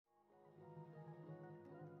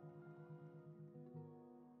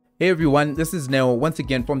Hey everyone, this is Neo once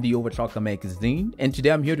again from the Overclocker magazine, and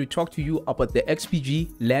today I'm here to talk to you about the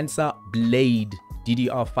XPG Lancer Blade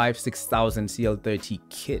DDR5 6000 CL30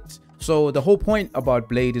 kit. So the whole point about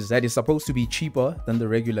Blade is that it's supposed to be cheaper than the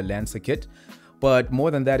regular Lancer kit, but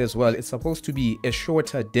more than that as well, it's supposed to be a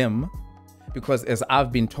shorter DIMM, because as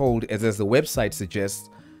I've been told, as the website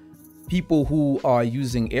suggests, people who are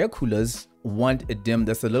using air coolers want a DIMM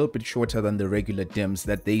that's a little bit shorter than the regular DIMMs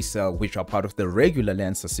that they sell, which are part of the regular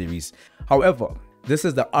Lancer series. However, this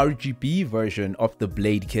is the RGB version of the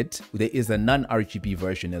Blade kit. There is a non-RGB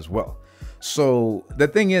version as well. So the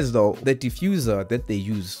thing is though, the diffuser that they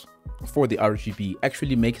use for the RGB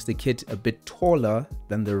actually makes the kit a bit taller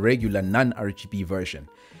than the regular non-RGB version.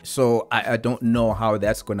 So I don't know how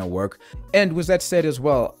that's gonna work. And with that said as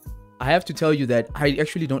well, I have to tell you that I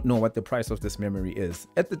actually don't know what the price of this memory is.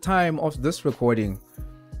 At the time of this recording,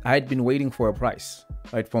 I had been waiting for a price,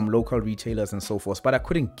 right, from local retailers and so forth, but I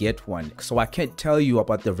couldn't get one. So I can't tell you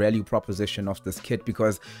about the value proposition of this kit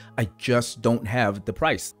because I just don't have the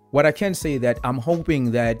price. What I can say that I'm hoping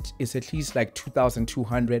that it's at least like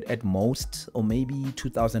 2,200 at most, or maybe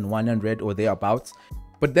 2,100 or thereabouts.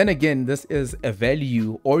 But then again, this is a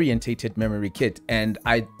value-orientated memory kit, and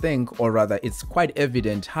I think, or rather, it's quite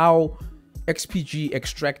evident how XPG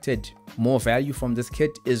extracted more value from this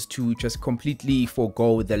kit is to just completely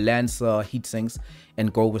forego the Lancer heatsinks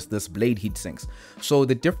and go with this Blade heatsinks. So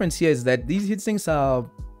the difference here is that these heatsinks are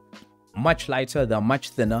much lighter, they're much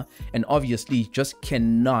thinner, and obviously just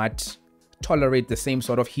cannot tolerate the same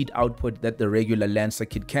sort of heat output that the regular Lancer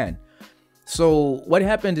kit can. So what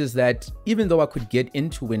happened is that even though I could get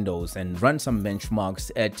into Windows and run some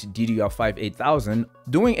benchmarks at DDR5 8000,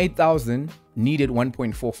 doing 8000 needed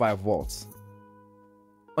 1.45 volts.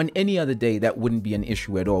 On any other day, that wouldn't be an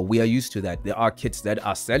issue at all. We are used to that. There are kits that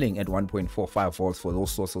are selling at 1.45 volts for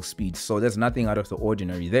those sorts of speeds, so there's nothing out of the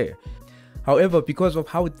ordinary there. However, because of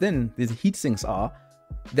how thin these heatsinks are,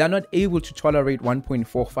 they're not able to tolerate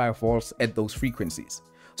 1.45 volts at those frequencies.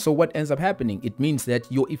 So what ends up happening, it means that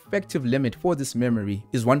your effective limit for this memory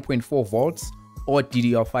is 1.4 volts or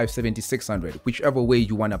DDR5 7600, whichever way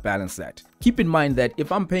you want to balance that. Keep in mind that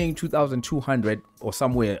if I'm paying 2,200 or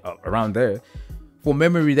somewhere around there for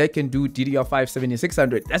memory that can do DDR5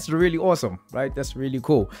 7600, that's really awesome, right? That's really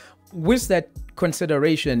cool. With that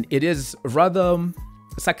consideration, it is rather,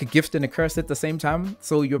 it's like a gift and a curse at the same time.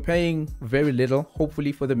 So you're paying very little,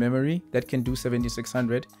 hopefully, for the memory that can do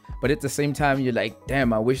 7600. But at the same time, you're like,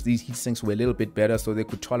 damn, I wish these heat sinks were a little bit better so they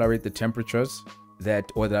could tolerate the temperatures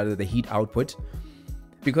that, or rather the heat output.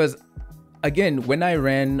 Because again, when I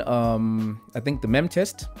ran, I think the mem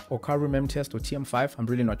test or Karu mem test or TM5, I'm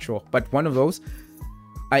really not sure, but one of those,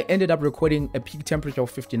 I ended up recording a peak temperature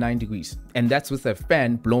of 59 degrees. And that's with a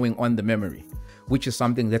fan blowing on the memory, which is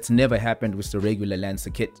something that's never happened with the regular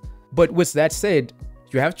Lancer kit. But with that said,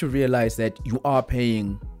 you have to realize that you are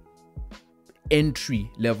paying entry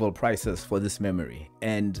level prices for this memory.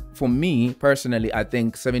 And for me personally, I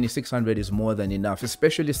think 7600 is more than enough,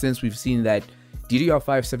 especially since we've seen that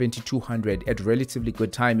DDR5 7200 at relatively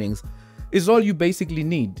good timings is all you basically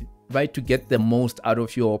need, right, to get the most out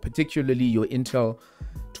of your, particularly your Intel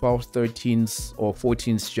 12th, 13th or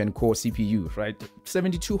 14th gen core CPU, right?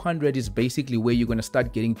 7200 is basically where you're going to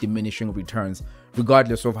start getting diminishing returns,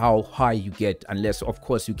 regardless of how high you get, unless of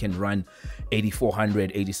course you can run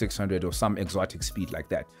 8400, 8600 or some exotic speed like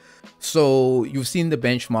that. So you've seen the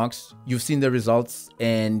benchmarks, you've seen the results,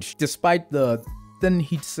 and despite the thin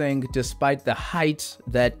heatsink, despite the height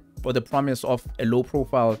that, or the promise of a low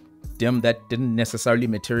profile DIMM that didn't necessarily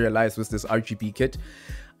materialize with this RGB kit,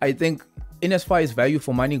 I think in as far as value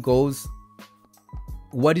for money goes,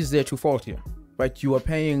 what is there to fault here, right? You are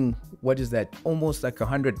paying, what is that, almost like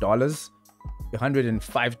 $100,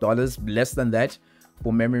 $105, less than that,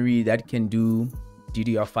 for memory that can do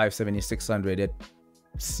DDR5 7600 at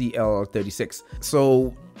CL36.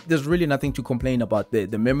 So there's really nothing to complain about there.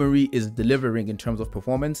 The memory is delivering in terms of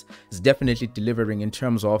performance. It's definitely delivering in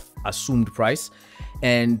terms of assumed price.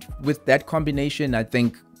 And with that combination, I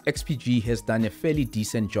think XPG has done a fairly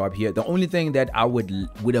decent job here. The only thing that I would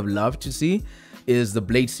have loved to see is the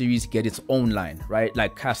Blade series get its own line, right?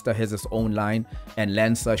 Like Caster has its own line and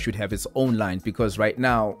Lancer should have its own line, because right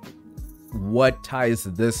now, what ties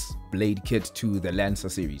this Blade kit to the Lancer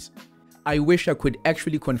series? I wish I could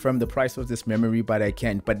actually confirm the price of this memory, but I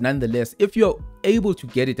can't. But nonetheless, if you're able to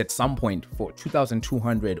get it at some point for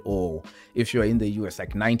 2,200, or if you're in the US,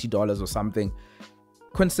 like $90 or something,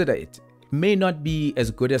 consider it. May not be as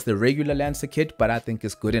good as the regular Lancer kit, but I think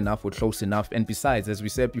it's good enough or close enough. And besides, as we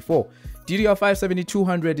said before, DDR5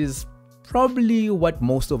 7200 is probably what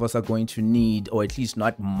most of us are going to need, or at least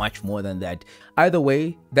not much more than that. Either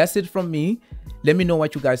way, that's it from me. Let me know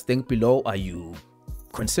what you guys think below. Are you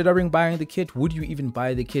considering buying the kit? Would you even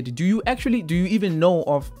buy the kit? Do you even know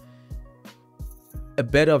of a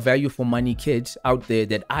better value for money kit out there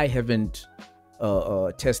that I haven't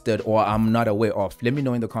tested or I'm not aware of? Let me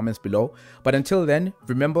know in the comments below. But until then,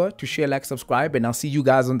 remember to share, like, subscribe, and I'll see you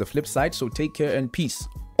guys on the flip side. So take care and peace.